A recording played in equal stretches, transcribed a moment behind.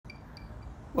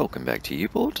Welcome back to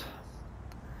YouPort.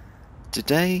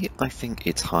 Today I think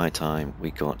it's high time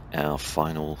we got our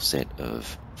final set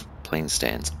of plane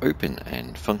stands open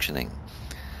and functioning,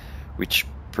 which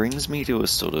brings me to a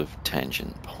sort of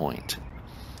tangent point.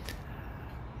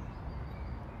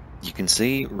 You can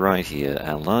see right here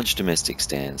our large domestic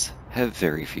stands have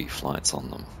very few flights on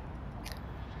them.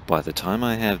 By the time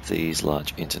I have these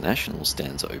large international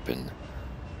stands open,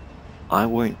 I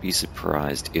won't be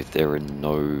surprised if there are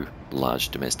no large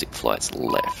domestic flights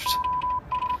left.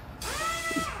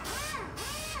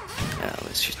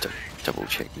 Let's just double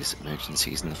check this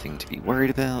emergency is nothing to be worried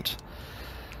about.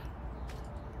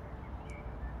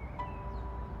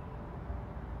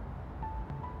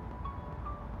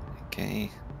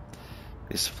 Okay,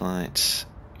 this flight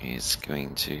is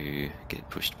going to get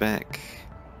pushed back,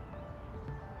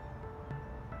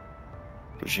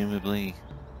 presumably.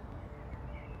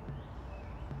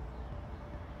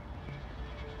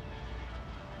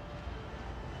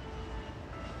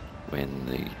 When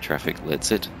the traffic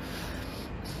lets it.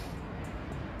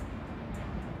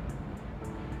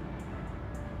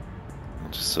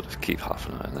 I'll just sort of keep half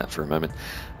an eye on that for a moment.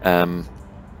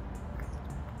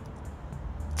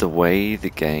 The way the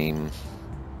game,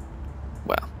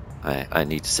 well, I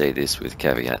need to say this with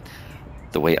caveat,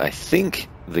 the way I think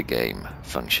the game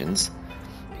functions,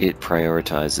 it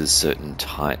prioritizes certain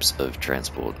types of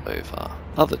transport over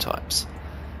other types.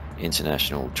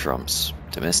 International trumps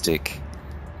domestic,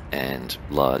 and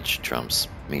large trumps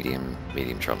medium,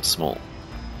 medium trumps small.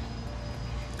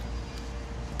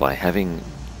 By having,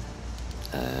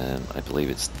 I believe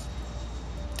it's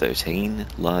 13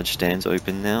 large stands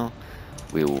open now,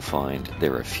 we will find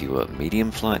there are fewer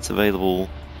medium flights available,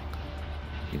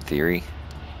 in theory.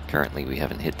 Currently we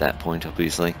haven't hit that point,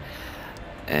 obviously,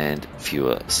 and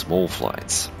fewer small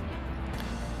flights.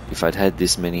 If I'd had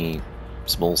this many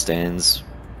small stands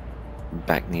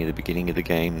back near the beginning of the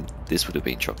game, this would have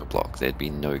been chock-a-block. There'd be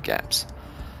no gaps.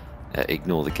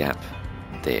 Ignore the gap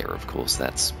there, of course,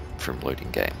 that's from loading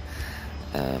game.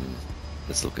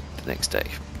 Let's look at the next day.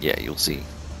 Yeah, you'll see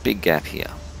big gap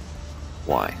here.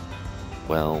 Why?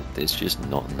 Well, there's just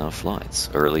not enough flights,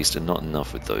 or at least not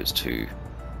enough with those two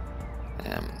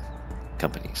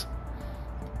companies.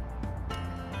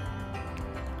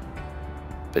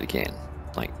 But again,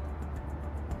 like,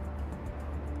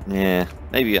 yeah,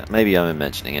 maybe I'm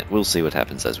imagining it. We'll see what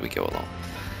happens as we go along.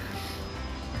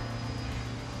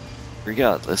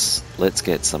 Regardless, let's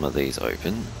get some of these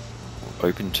open. We'll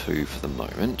open 2 for the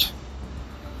moment.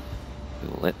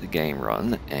 We'll let the game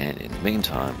run, and in the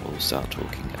meantime, we'll start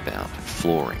talking about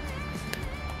flooring.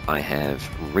 I have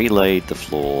relayed the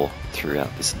floor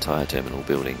throughout this entire terminal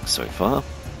building so far.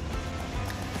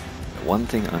 One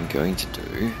thing I'm going to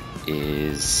do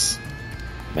is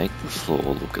make the floor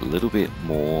look a little bit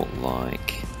more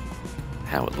like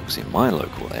how it looks in my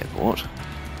local airport,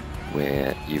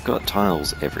 where you've got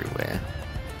tiles everywhere,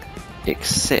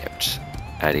 except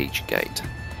at each gate.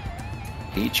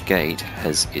 Each gate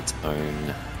has its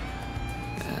own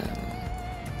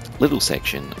little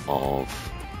section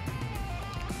of,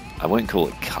 I won't call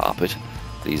it carpet,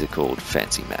 these are called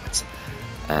fancy mats.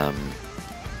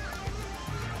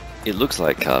 It looks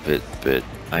like carpet, but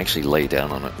I actually lay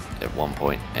down on it at one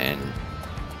point and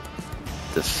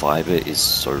the fiber is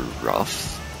so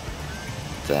rough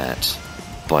that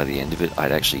by the end of it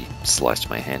I'd actually sliced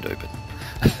my hand open.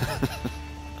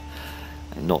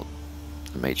 Not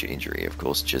a major injury, of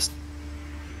course, just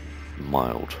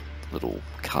mild little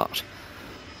cut,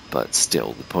 but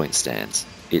still the point stands.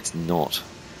 It's not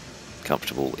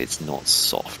comfortable, it's not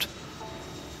soft.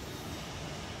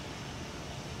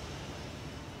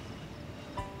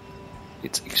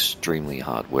 It's extremely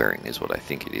hard wearing is what I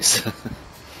think it is.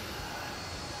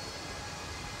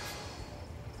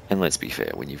 And let's be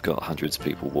fair, when you've got hundreds of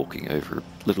people walking over a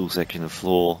little section of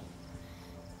floor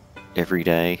every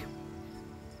day,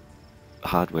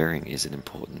 hard wearing is an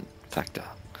important factor.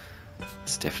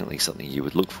 It's definitely something you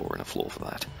would look for in a floor for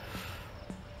that.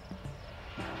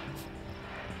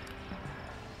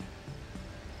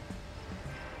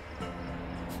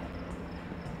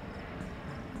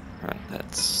 Right,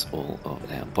 that's all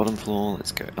of our bottom floor.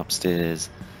 Let's go upstairs.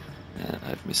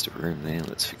 I've missed a room there,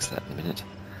 let's fix that in a minute.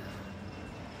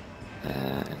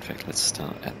 In fact, let's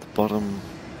start at the bottom.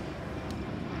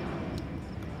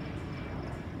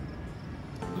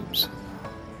 Oops.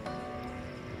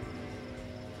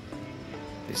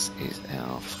 This is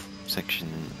our section.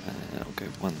 I'll go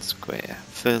 1 square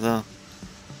further.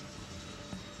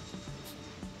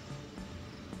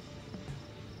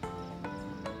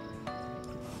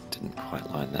 Didn't quite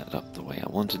line that up the way I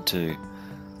wanted to.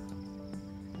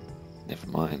 Never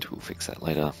mind, we'll fix that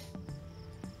later.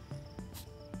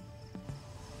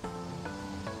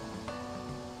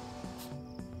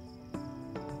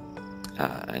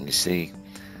 And you see,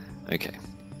 okay,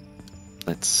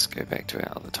 let's go back to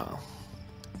our other tile.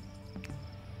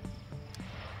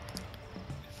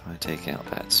 If I take out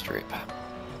that strip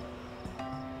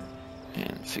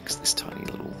and fix this tiny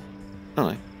little, oh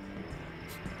no,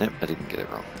 nope, I didn't get it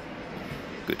wrong.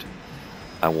 Good.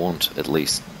 I want at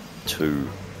least 2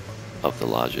 of the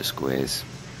larger squares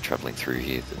traveling through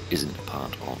here that isn't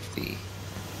part of the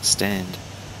stand.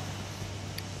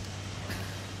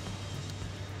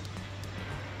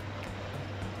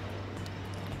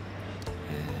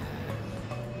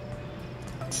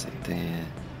 Let's see there.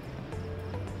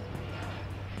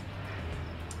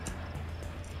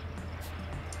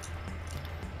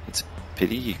 It's a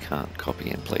pity you can't copy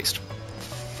and paste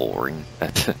flooring.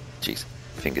 Jeez,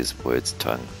 fingers, words,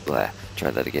 tongue, blah.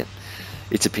 Try that again.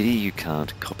 It's a pity you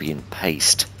can't copy and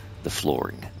paste the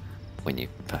flooring when you're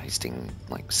pasting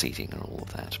like seating and all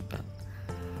of that, but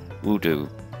we'll do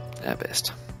our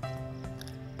best.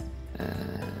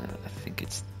 I think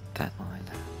it's that line.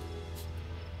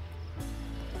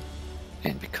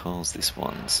 And because this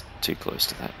one's too close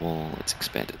to that wall, let's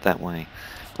expand it that way.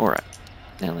 Alright,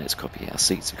 now let's copy our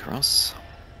seats across.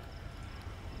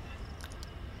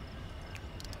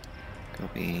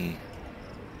 Copy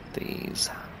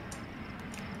these.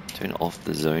 Turn off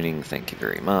the zoning, thank you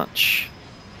very much.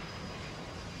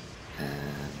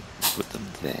 And put them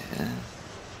there.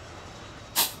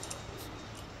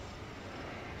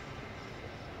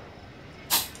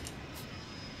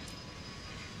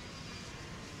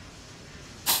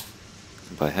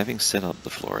 By having set up the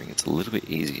flooring, it's a little bit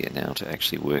easier now to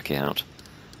actually work out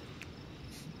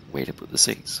where to put the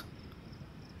seats.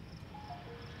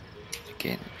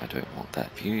 Again, I don't want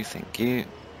that view, thank you.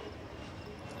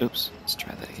 Oops, let's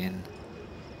try that again.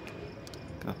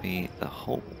 Copy the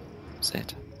whole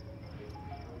set.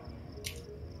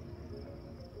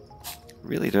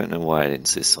 Really don't know why it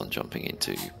insists on jumping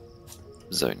into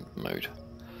zone mode.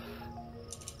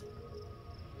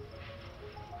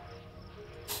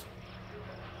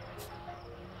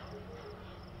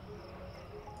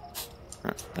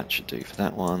 Right, that should do for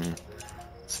that one.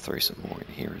 Let's throw some more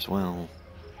in here as well.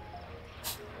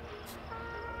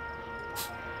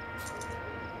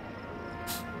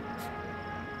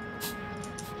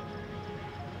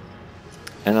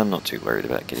 And I'm not too worried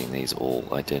about getting these all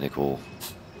identical.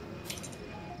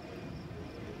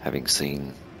 Having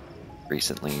seen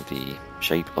recently the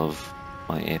shape of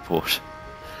my airport,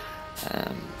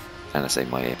 and I say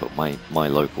my airport, my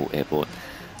local airport,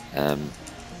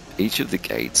 each of the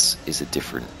gates is a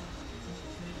different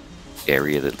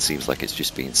area that seems like it's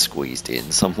just being squeezed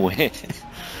in somewhere.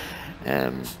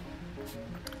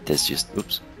 There's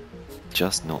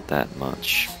just not that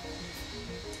much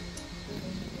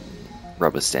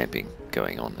rubber stamping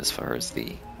going on as far as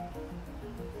the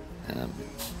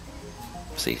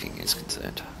seating is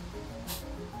concerned.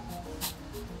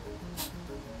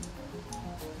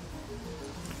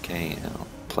 Okay, our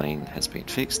plane has been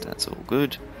fixed, that's all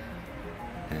good.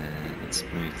 And let's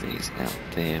move these out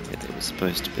there where they were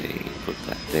supposed to be, put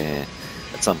that there.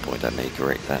 At some point I may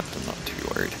correct that, but I'm not too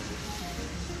worried.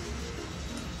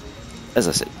 As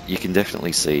I said, you can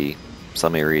definitely see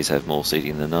some areas have more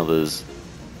seating than others.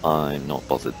 I'm not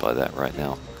bothered by that right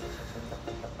now.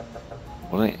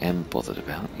 What I am bothered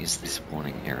about is this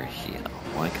warning error here.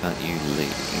 Why can't you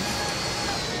leave?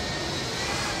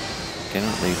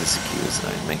 Cannot leave the secure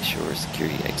zone. Make sure a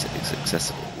security exit is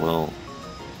accessible. Well,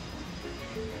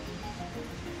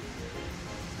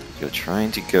 you're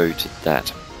trying to go to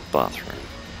that bathroom.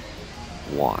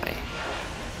 Why?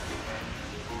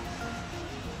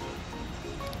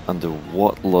 Under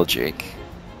what logic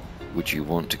would you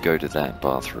want to go to that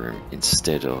bathroom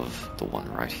instead of the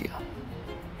one right here?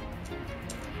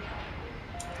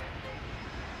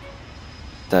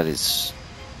 That is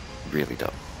really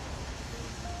dumb.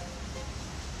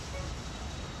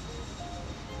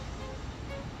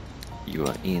 You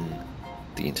are in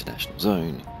the international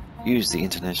zone. Use the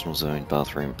international zone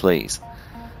bathroom, please.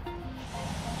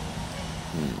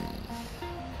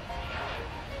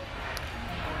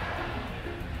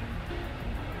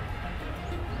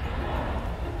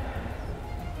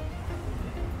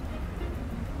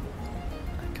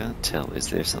 I can't tell. Is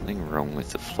there something wrong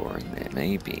with the flooring there?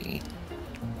 Maybe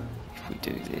if we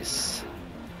do this.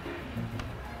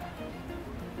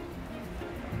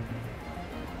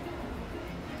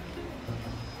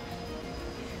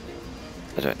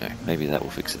 I don't know. Maybe that will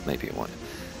fix it. Maybe it won't.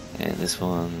 And this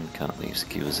one can't leave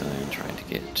secure zone. Trying to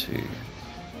get to.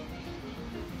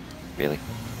 Really?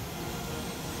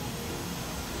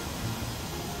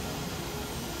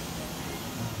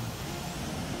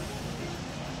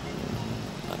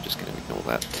 I'm just going to ignore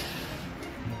that.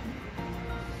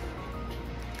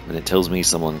 When it tells me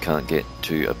someone can't get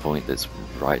to a point that's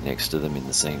right next to them in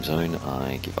the same zone,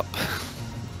 I give up.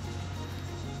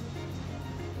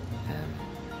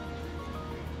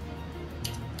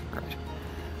 Right.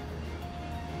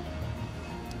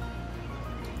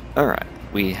 Alright,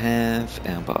 we have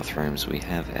our bathrooms, we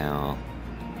have our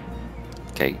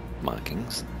gate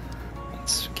markings.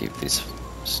 Let's give this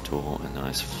store a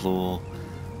nice floor.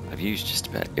 I've used just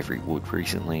about every wood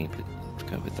recently, but let's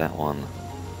go with that one.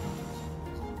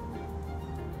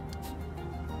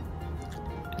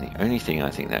 And the only thing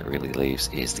I think that really leaves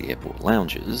is the airport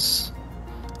lounges,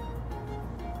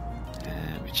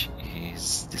 which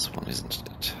is this one, isn't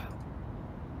it?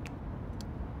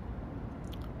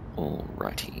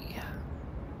 Alrighty.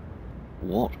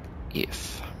 What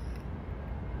if?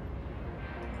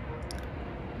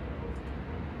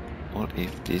 What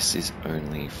if this is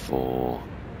only for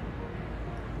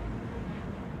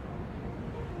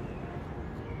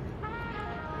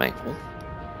Maple?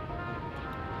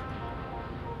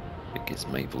 Because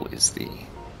Maple is the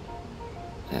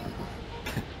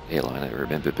airline I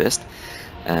remember best.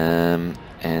 And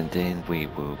then we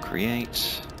will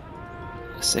create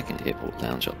a second airport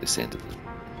lounge up this end of the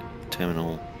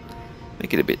terminal.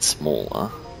 Make it a bit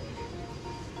smaller.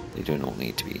 They do not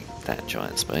need to be that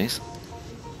giant space.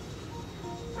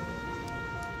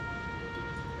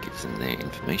 Give them their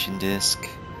information desk.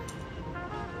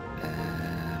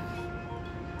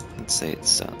 Let's say it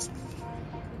starts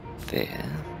there.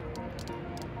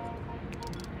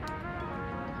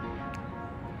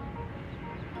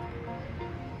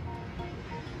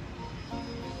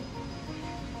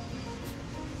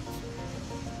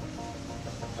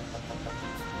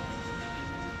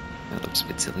 That looks a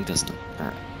bit silly, doesn't it?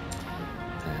 Alright.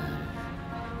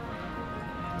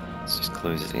 Let's just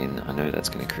close it in. I know that's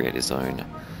going to create a zone.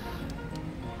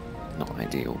 Not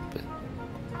ideal, but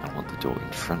I want the door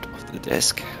in front of the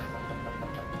desk.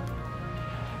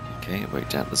 Okay,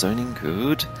 worked out the zoning,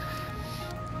 good.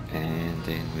 And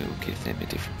then we'll give them a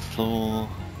different floor.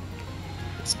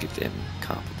 Let's give them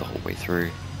carpet the whole way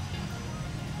through.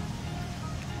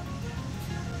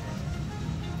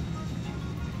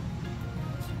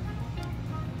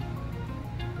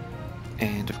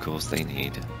 And of course they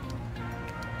need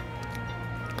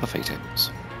buffet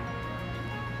tables.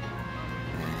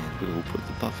 And we will put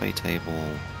the buffet table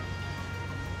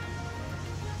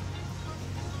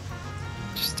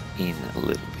just in a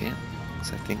little bit,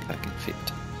 because I think I can fit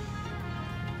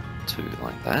two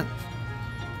like that.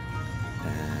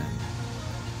 And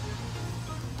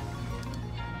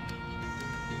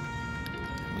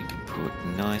we can put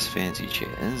nice fancy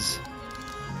chairs.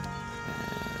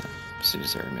 As soon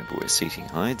as I remember where seating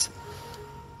hides.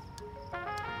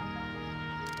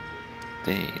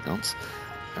 There you go.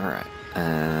 Alright,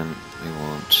 we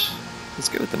want... let's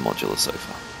go with the modular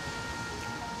sofa.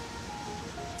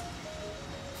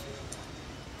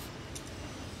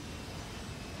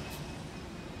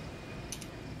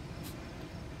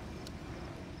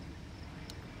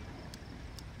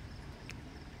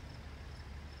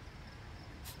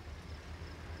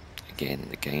 Again,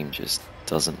 the game just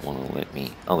doesn't want to let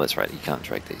me... oh, that's right, you can't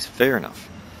drag these. Fair enough.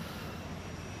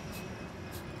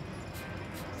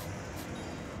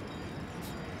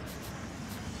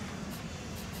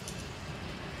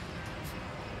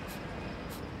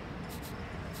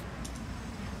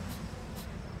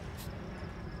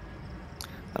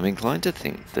 I'm inclined to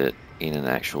think that in an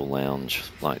actual lounge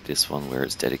like this one, where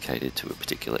it's dedicated to a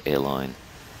particular airline,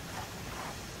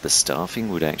 the staffing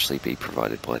would actually be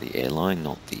provided by the airline,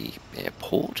 not the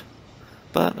airport,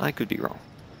 but I could be wrong.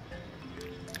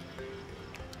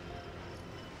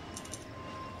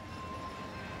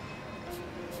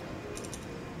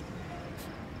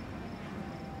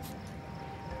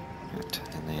 Right,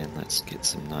 and then let's get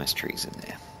some nice trees in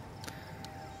there.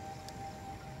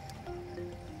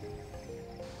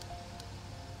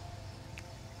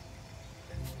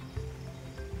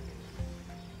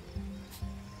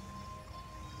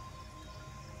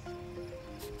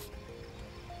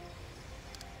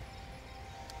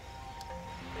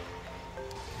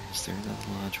 Is there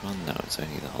another large one? No, it's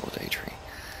only the holiday tree.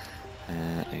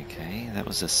 Okay, that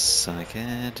was a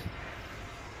cycad.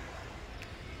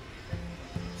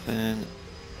 Fern.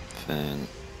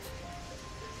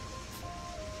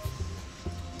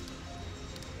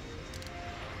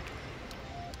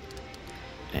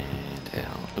 And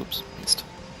our, oops, missed,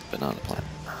 banana plant.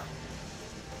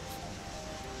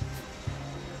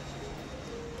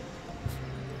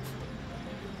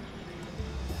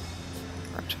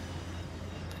 Right.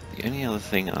 The only other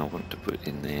thing I want to put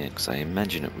in there, because I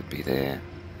imagine it would be there,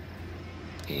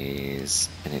 is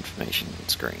an information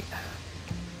screen.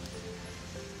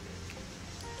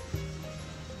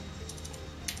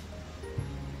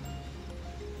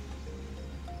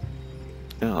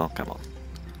 Oh, come on.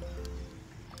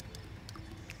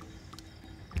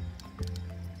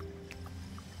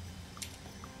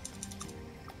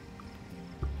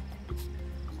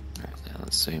 Alright, now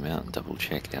let's zoom out and double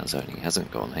check our zoning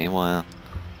hasn't gone haywire.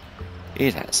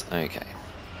 It has, okay.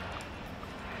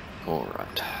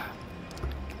 Alright.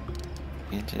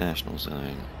 International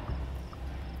zone.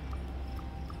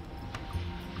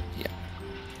 Yeah.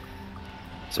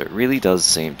 So it really does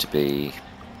seem to be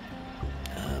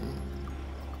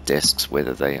desks,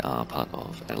 whether they are part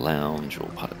of a lounge or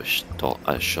part of a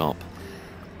shop.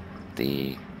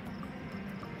 The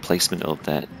placement of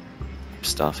that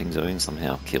staffing zone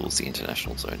somehow kills the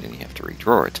international zone and you have to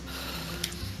redraw it.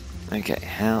 Okay,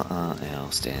 how are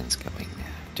our stands going?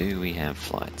 Do we have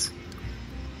flights?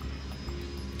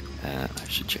 I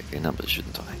should check their numbers,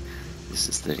 shouldn't I? This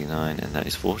is 39 and that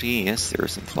is 40. Yes, there are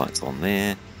some flights on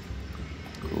there.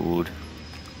 Good.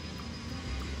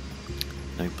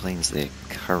 No planes there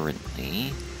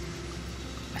currently.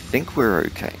 I think we're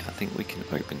okay. I think we can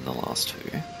open the last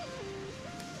two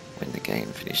when the game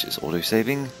finishes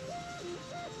autosaving.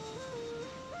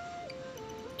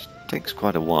 Takes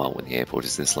quite a while when the airport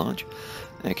is this large.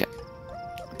 Okay,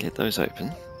 get those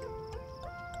open.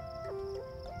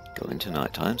 Go into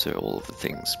night time, so all of the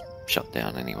things shut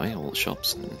down anyway, all the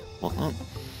shops and whatnot.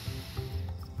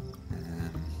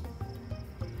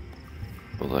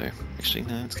 Although, actually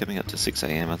no, it's coming up to 6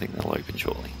 AM, I think they'll open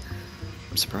shortly.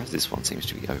 I'm surprised this one seems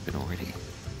to be open already.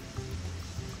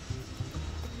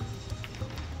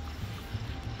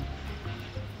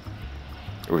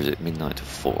 Or is it midnight to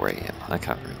 4 AM? I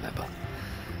can't remember.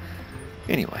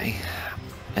 Anyway,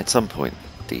 at some point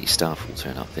the staff will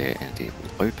turn up there and it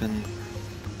will open.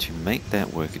 To make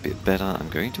that work a bit better, I'm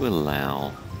going to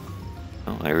allow...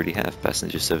 Oh, I already have.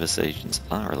 Passenger service agents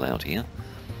are allowed here.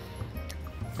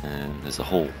 And there's a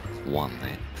whole one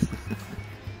there.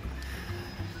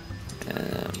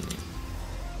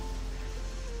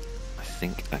 I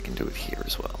think I can do it here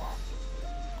as well.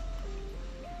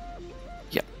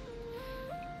 Yep.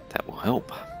 That will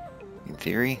help, in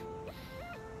theory.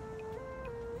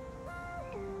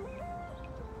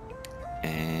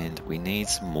 And we need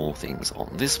some more things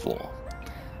on this floor.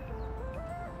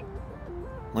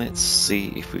 Let's see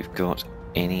if we've got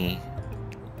any...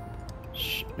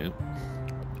 Nope.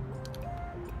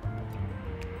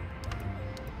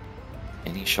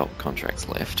 Any shop contracts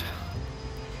left?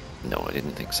 No, I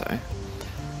didn't think so.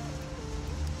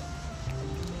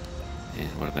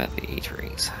 And what about the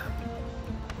eateries?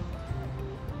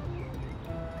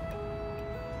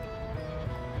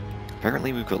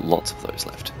 Apparently we've got lots of those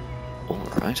left.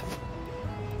 Alright.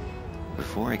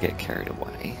 Before I get carried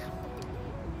away,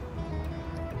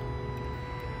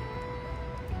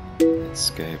 let's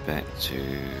go back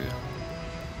to...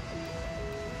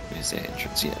 Where's the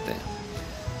entrance? Yeah, there.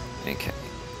 Okay.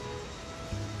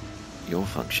 You're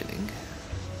functioning.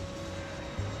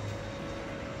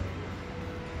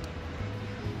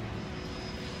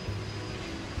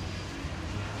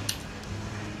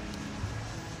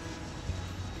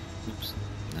 Oops.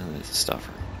 No, there's a staff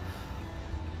room.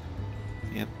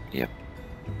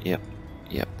 Yep.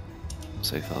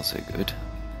 So far, so good.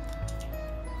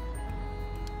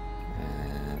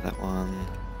 That one.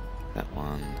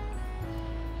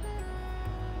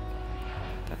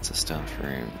 That's a staff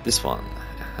room. This one.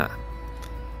 Aha.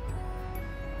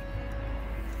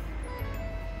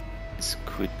 This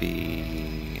could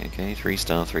be... Okay,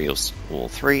 3-star, 3 or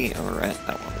 3. Alright,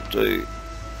 that one will do.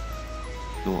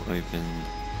 Door open.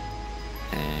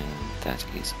 And that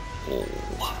is all.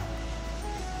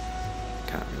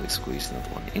 Can't really squeeze another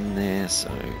one in there, so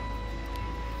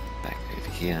back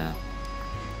over here.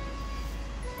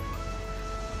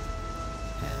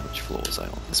 And which floor was I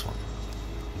on? This one.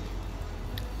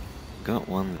 Got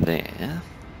one there.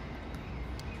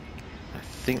 I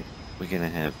think we're going to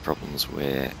have problems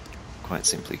where, quite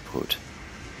simply put,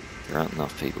 there aren't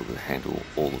enough people to handle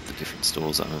all of the different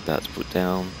stores I'm about to put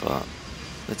down, but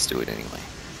let's do it anyway.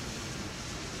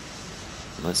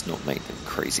 Let's not make them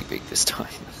crazy big this time.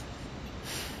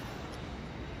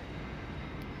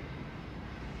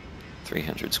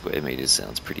 300 square meters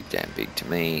sounds pretty damn big to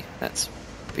me. That's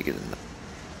bigger than the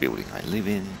building I live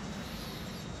in.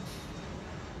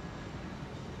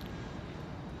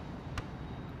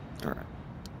 Alright.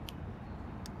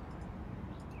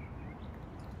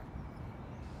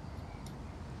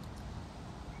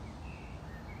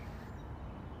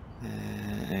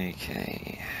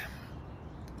 Okay.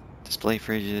 Display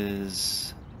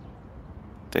fridges.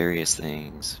 Various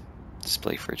things.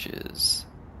 Display fridges.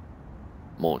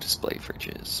 More display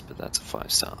fridges, but that's a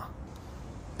 5-star.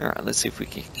 Alright, let's see if we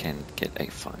can get a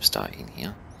 5-star in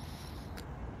here.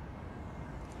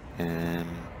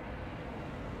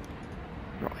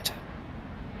 Right.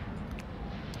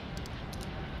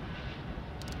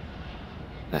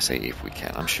 I say if we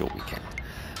can, I'm sure we can.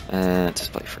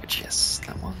 Display fridge, yes,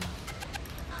 that one.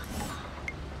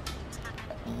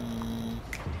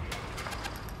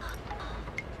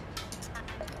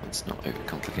 Let's not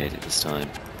overcomplicate it this time.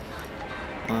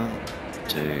 1,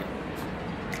 2,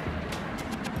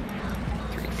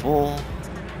 3, 4.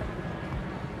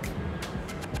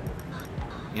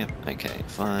 Yep, okay,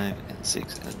 5 and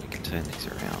 6, and we can turn these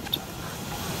around.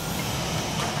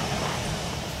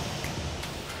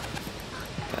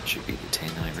 That should be the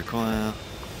 10 I require.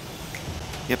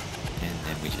 Yep, and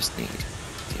then we just need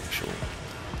the actual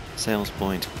sales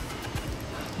point.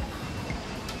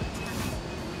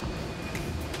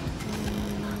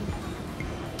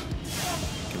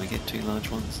 Can we get 2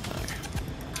 large ones? No.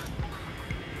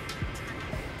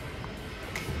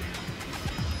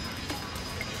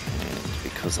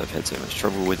 Because I've had so much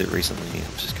trouble with it recently,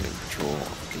 I'm just going to draw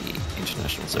the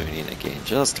international zone in again,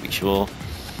 just to be sure.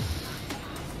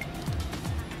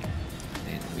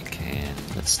 And we can,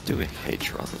 let's do a hedge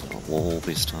rather than a wall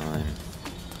this time.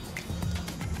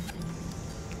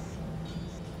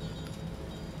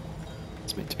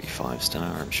 It's meant to be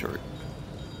 5-star, I'm sure it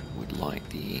would like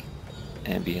the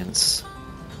ambience.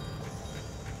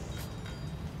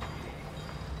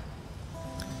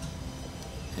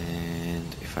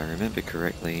 If I remember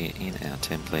correctly, in our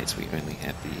templates we only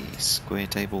have the square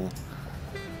table.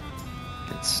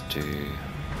 Let's do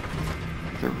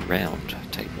the round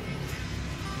table.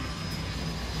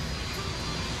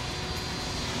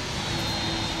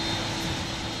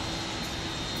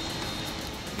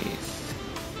 With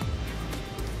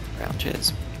round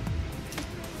chairs.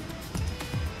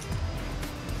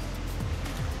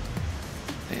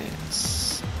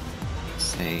 Let's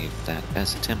save that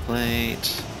as a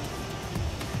template.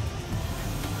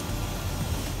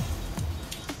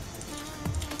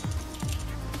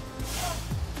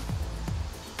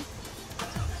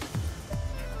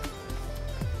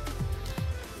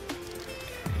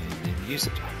 Use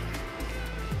it.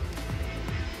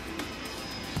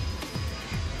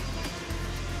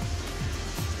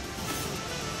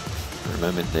 For a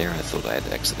moment there I thought I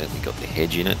had accidentally got the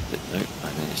hedge in it, but no,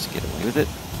 I managed to get away with it.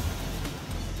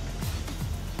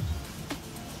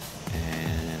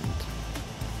 And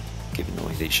given the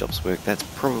way these shops work, that's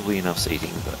probably enough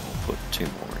seating, but I'll put 2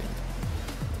 more in.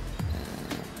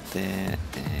 There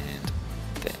and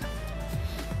there.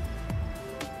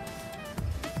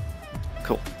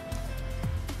 Cool.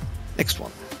 Next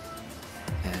one.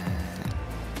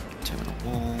 Terminal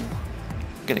wall.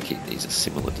 I'm going to keep these a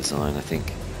similar design, I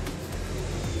think.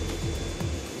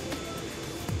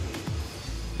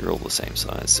 They're all the same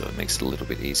size, so it makes it a little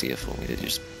bit easier for me to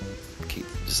just keep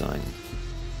the design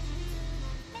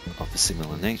of a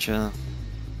similar nature.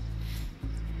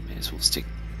 May as well stick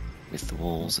with the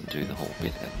walls and do the whole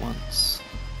bit at once.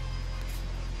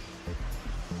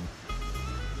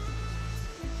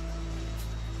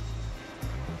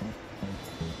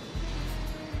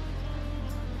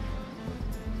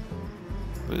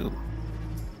 Ooh.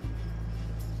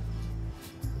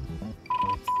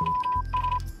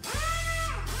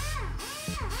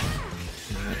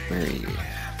 Where are you?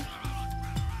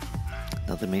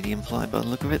 Another medium fly by the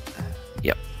look of it?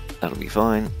 Yep, that'll be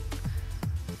fine.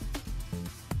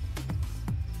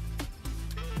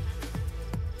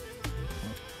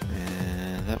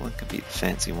 That one could be the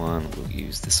fancy one. We'll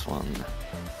use this one.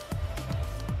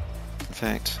 In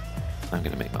fact, I'm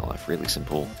going to make my life really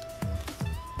simple.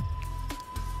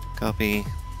 Copy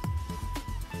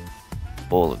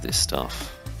all of this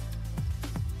stuff.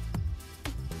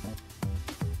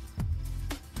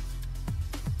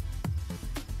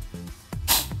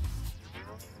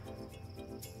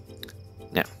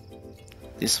 Now,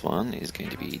 this one is going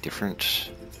to be different.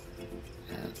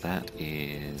 That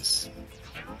is,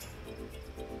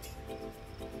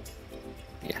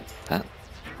 yeah, that.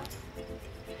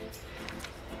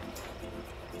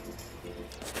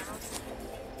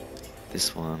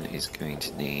 This one is going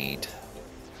to need,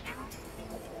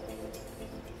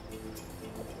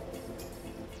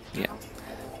 yeah,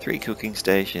 3 cooking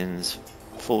stations,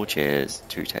 4 chairs,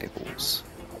 2 tables.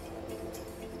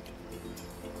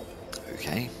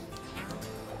 Okay.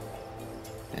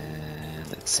 And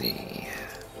let's see.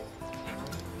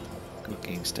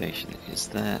 Cooking station is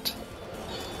that.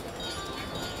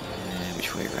 And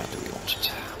which way around do we want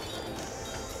it?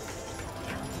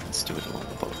 Let's do it along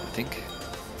the bottom, I think.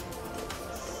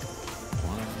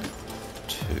 1,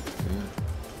 2.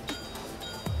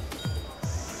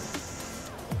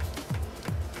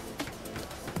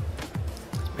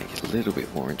 To make it a little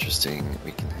bit more interesting,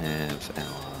 we can have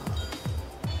our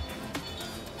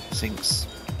sinks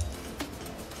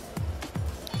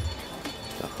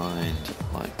behind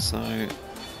like so.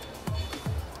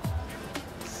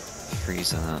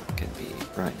 Freezer can be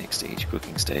right next to each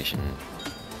cooking station.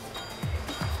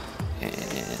 And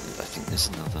I think there's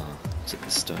another, is it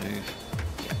the stove?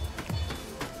 Yeah.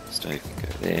 Stove can go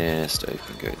there, stove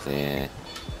can go there.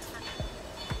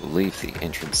 We'll leave the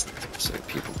entrance so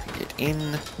people can get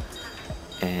in.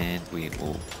 And we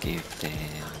will give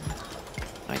them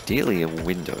ideally a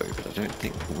window, but I don't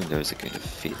think the windows are going to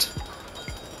fit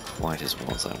quite as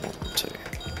well as I want them to.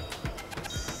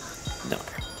 No.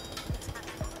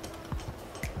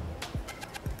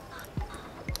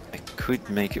 I could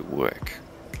make it work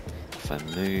if I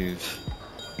move.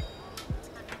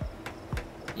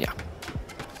 Yeah.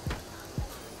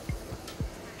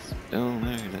 Oh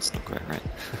no, that's not quite right.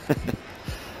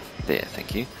 There,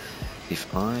 thank you.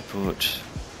 If I put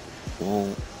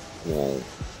wall, wall,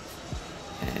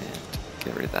 and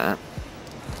get rid of that.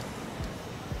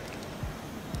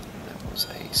 That was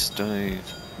a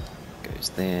stove. Goes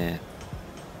there.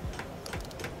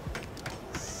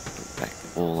 Put back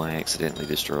the wall I accidentally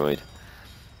destroyed.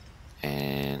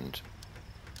 And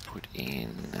put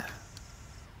in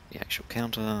the actual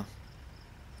counter.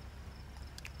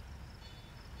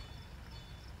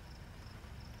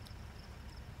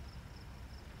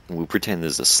 We'll pretend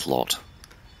there's a slot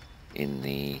in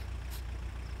the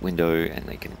window and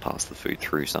they can pass the food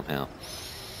through somehow.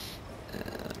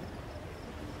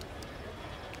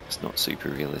 It's not super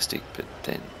realistic, but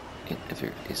then it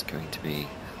never is going to be.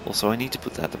 Also, I need to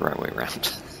put that the right way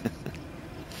around.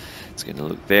 It's going to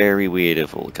look very weird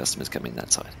if all the customers come in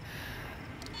that side.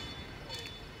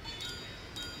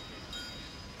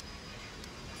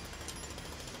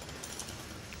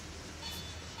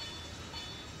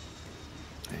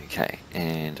 Okay,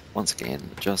 and once again,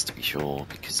 just to be sure,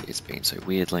 because it's been so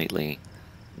weird lately,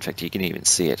 in fact you can even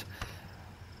see it,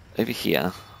 over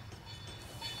here,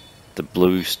 the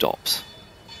blue stops,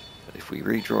 but if we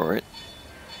redraw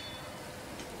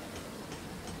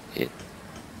it,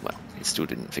 well, it still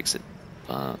didn't fix it,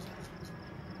 but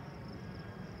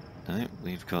no,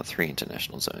 we've got 3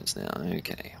 international zones now.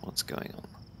 Okay, what's going on?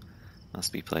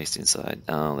 Must be placed inside,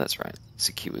 oh that's right,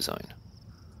 secure zone.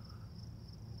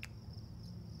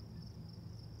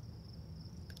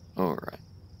 Alright,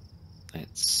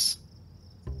 let's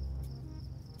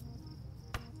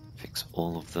fix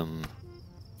all of them.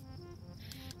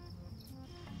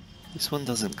 This one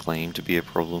doesn't claim to be a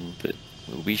problem, but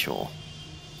we'll be sure.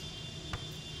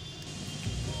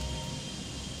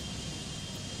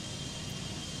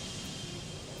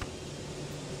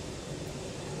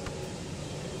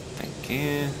 Thank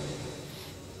you.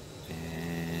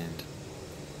 And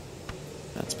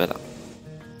that's better.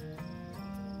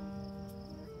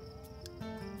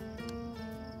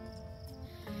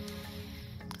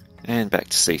 And back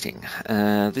to seating.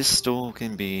 This store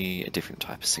can be a different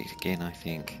type of seat again, I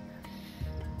think.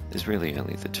 There's really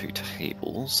only the 2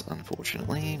 tables,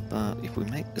 unfortunately, but if we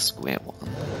make the square one,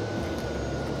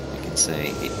 we can say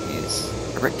it is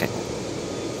a rectangle.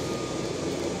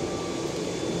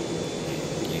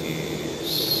 And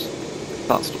use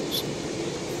bar stools.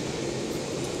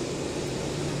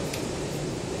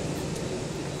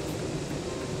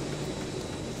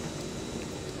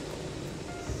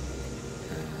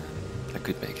 I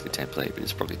could make it a template, but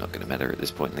it's probably not going to matter at this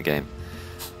point in the game.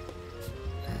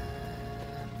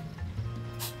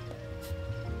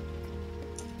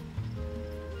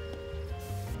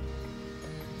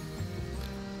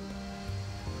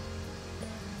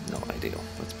 Not ideal,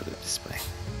 let's put it this way.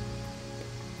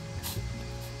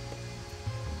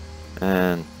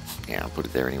 And yeah, I'll put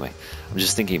it there anyway. I'm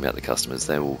just thinking about the customers.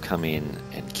 They will come in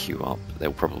and queue up.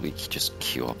 They'll probably just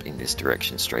queue up in this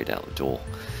direction straight out the door.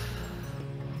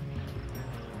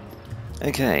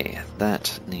 Okay,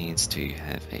 that needs to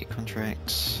have a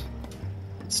contract.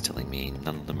 It's telling me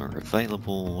none of them are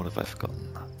available. What have I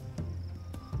forgotten?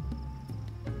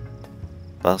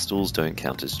 Bar stools don't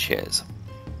count as chairs.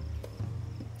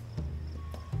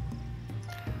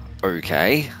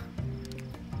 Okay.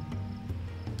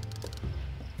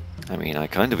 I mean, I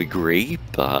kind of agree,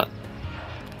 but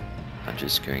I'm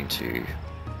just going to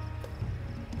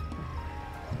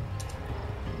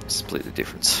split the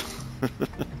difference.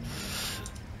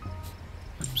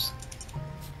 Oops.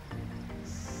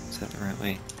 Is that the right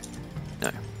way?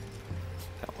 No.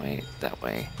 That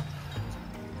way.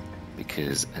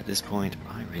 Because at this point,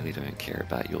 I really don't care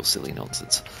about your silly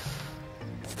nonsense.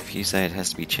 If you say it has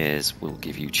to be chairs, we'll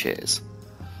give you chairs.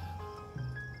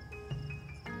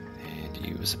 And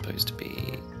you were supposed to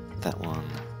be that one.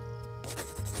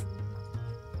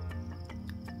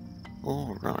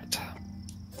 Alright.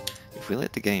 if we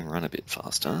let the game run a bit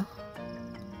faster.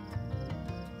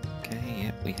 Okay,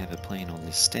 yep, we have a plane on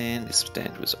this stand. This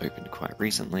stand was opened quite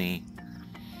recently.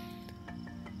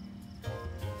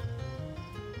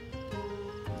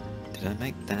 Did I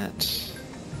make that?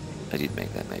 I did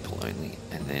make that maple only,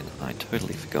 and then I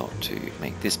totally forgot to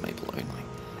make this maple only.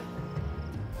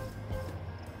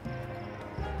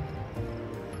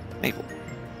 Maple.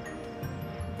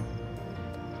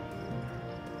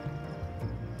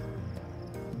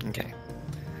 Okay.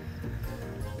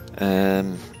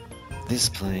 This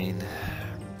plane,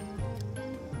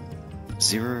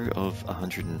 0 of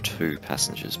 102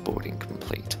 passengers boarding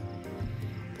complete.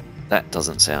 That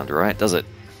doesn't sound right, does it?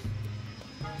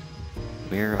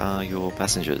 Where are your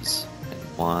passengers? And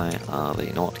why are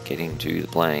they not getting to the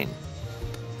plane?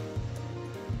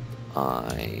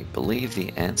 I believe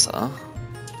the answer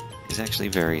is actually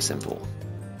very simple.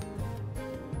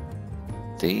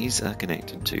 These are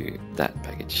connected to that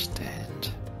baggage stand.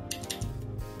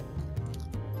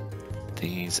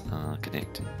 These are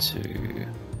connected to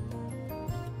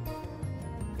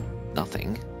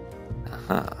nothing.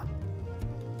 Aha.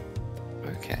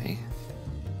 Okay.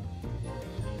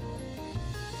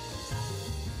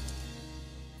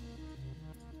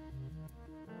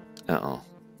 Uh-oh.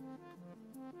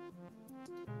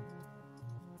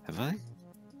 Have I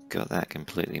got that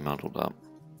completely muddled up?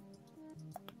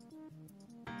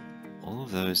 All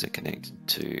of those are connected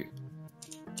to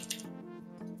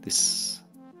this.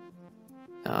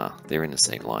 Ah, they're in the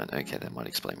same line. Okay, that might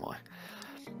explain why.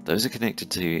 Those are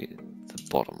connected to the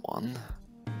bottom one.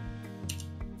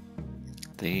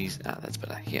 These, that's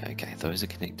better. Yeah, okay, those are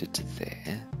connected to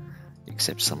there.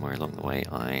 Except somewhere along the way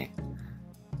I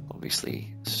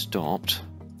obviously stopped.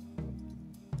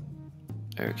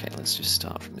 Okay, let's just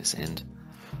start from this end.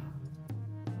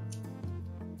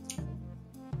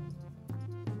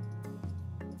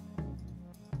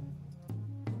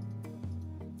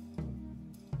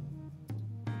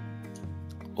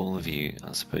 All of you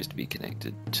are supposed to be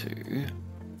connected to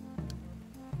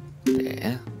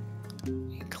there,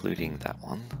 including that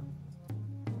one.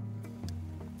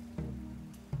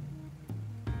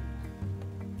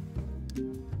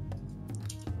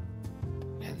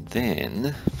 And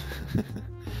then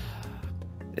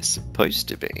there's supposed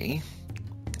to be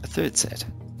a third set.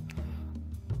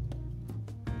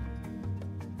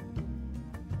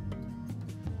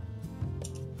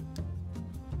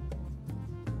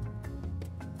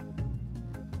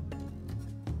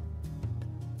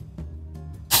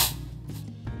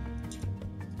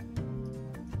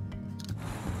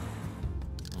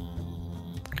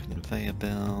 Conveyor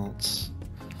belts.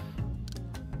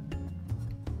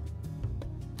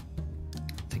 I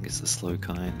think it's the slow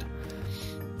kind.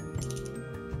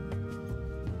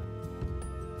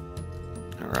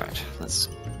 Alright, let's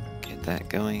get that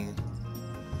going.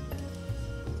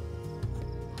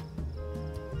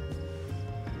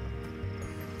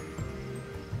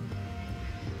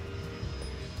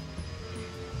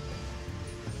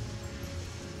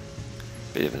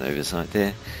 Bit of an oversight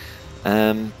there.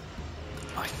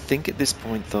 I think at this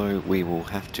point though we will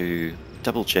have to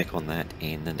double check on that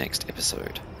in the next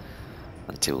episode.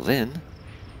 Until then,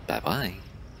 bye bye.